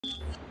Going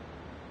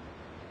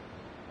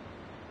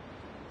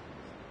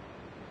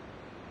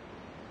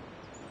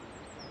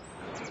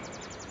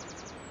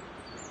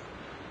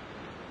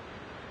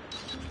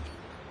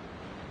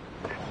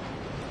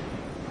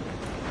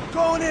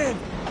in!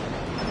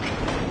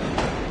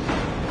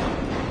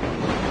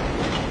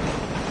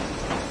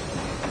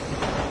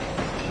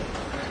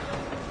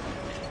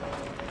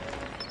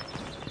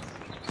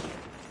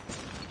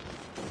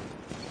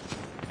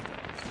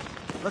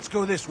 Let's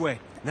go this way.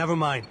 Never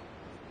mind.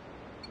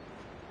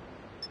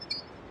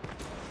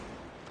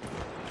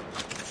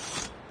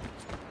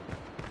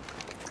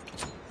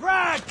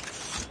 Frag!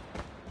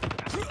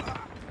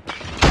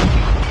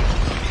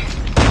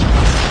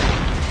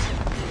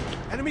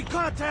 Enemy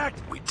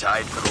contact! We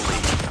tied for the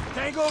lead.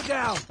 Tango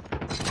down!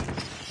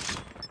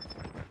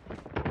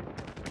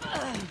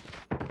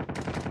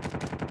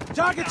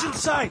 Target's in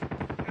sight!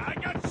 I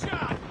got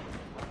shot!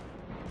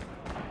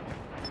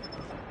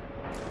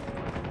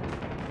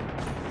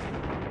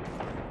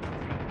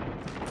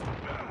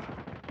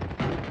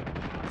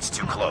 It's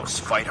too close.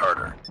 Fight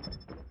harder.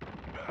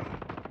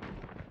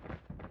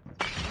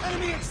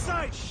 Enemy in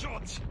sight!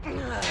 Shot!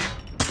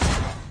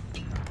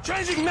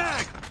 Changing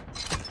mag!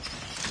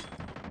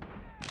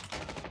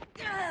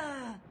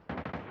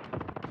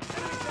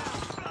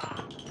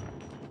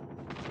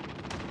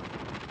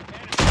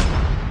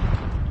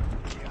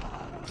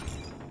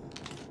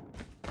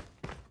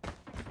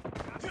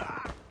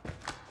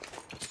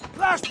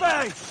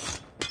 Flashbang!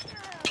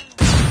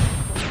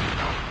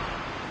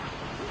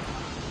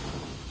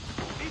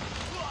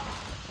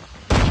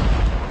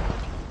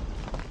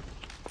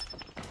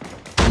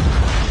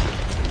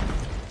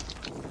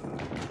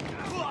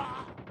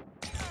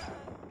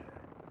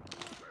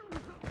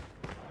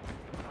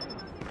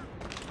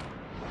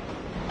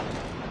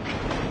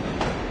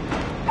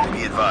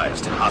 Be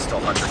advised, hostile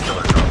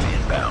hunter-killer drone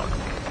inbound.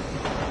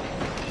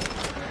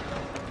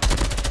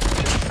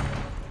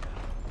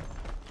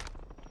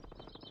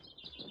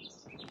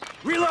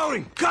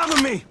 Reloading!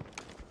 Cover me!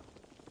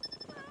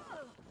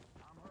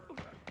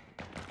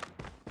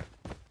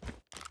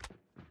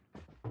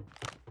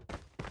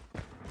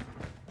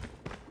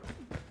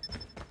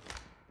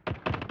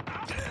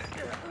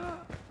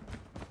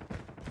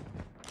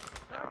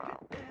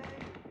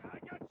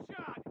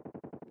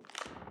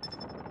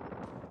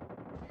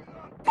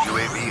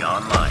 UAV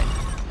online.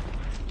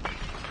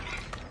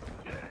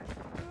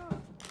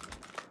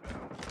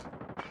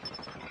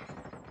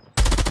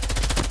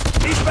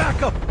 Need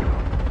backup!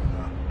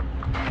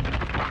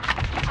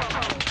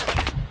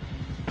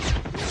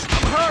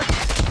 I'm hurt!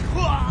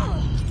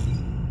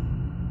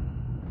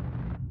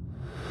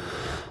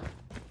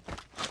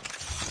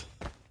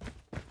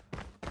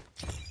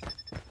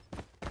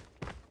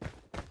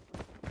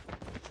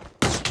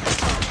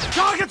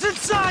 Target's in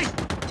sight!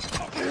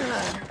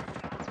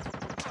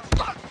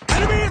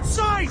 Enemy in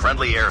sight!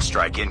 Friendly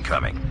airstrike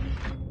incoming.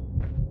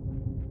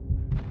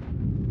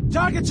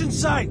 Target's in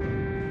sight!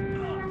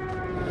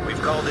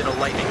 We've called in a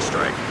lightning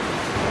strike.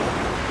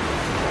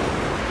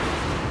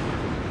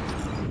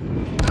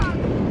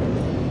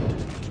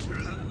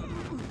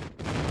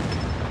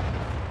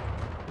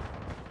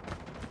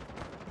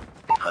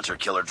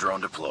 Hunter-killer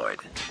drone deployed.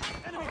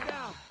 Enemy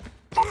down!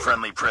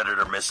 Friendly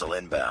Predator missile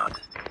inbound.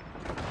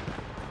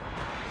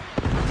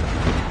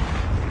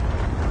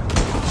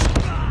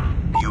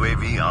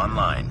 UAV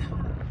online.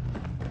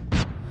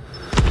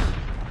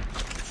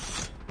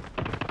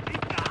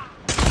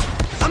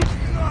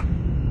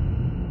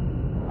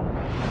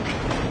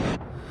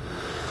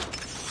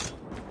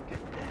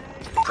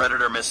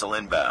 Predator missile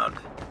inbound.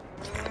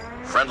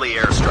 Friendly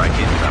airstrike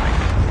incoming.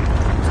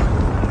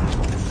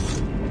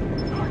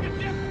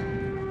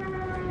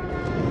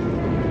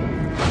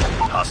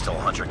 Hostile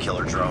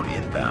hunter-killer drone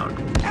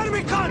inbound.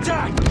 Enemy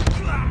contact!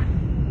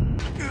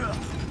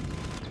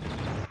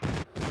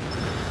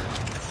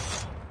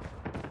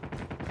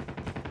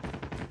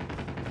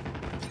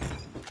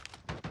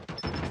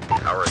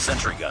 Our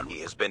sentry gun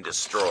has been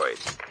destroyed.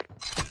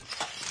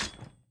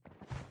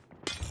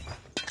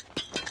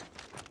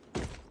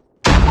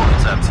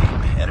 What's up,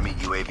 team? Enemy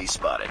UAV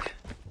spotted.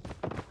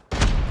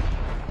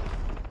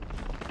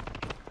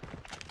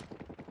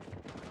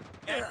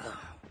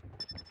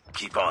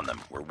 Keep on them.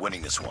 We're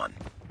winning this one.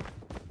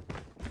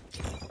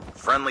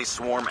 Friendly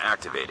swarm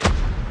activated.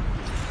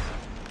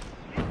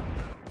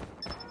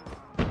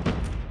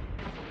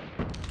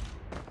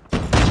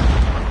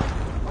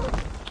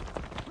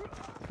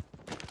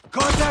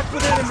 Contact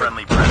with enemy!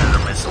 Friendly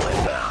Predator missile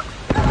inbound.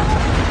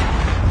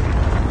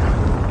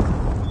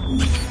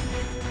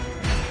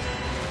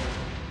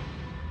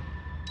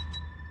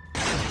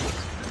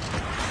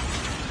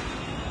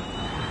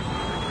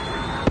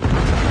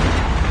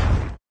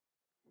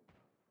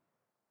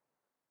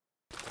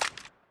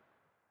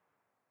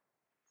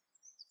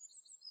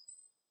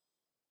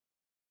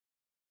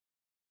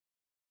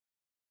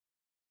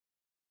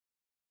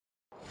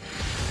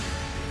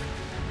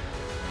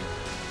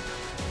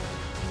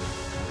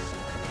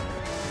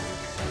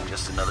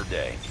 Just another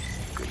day.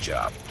 Good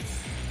job.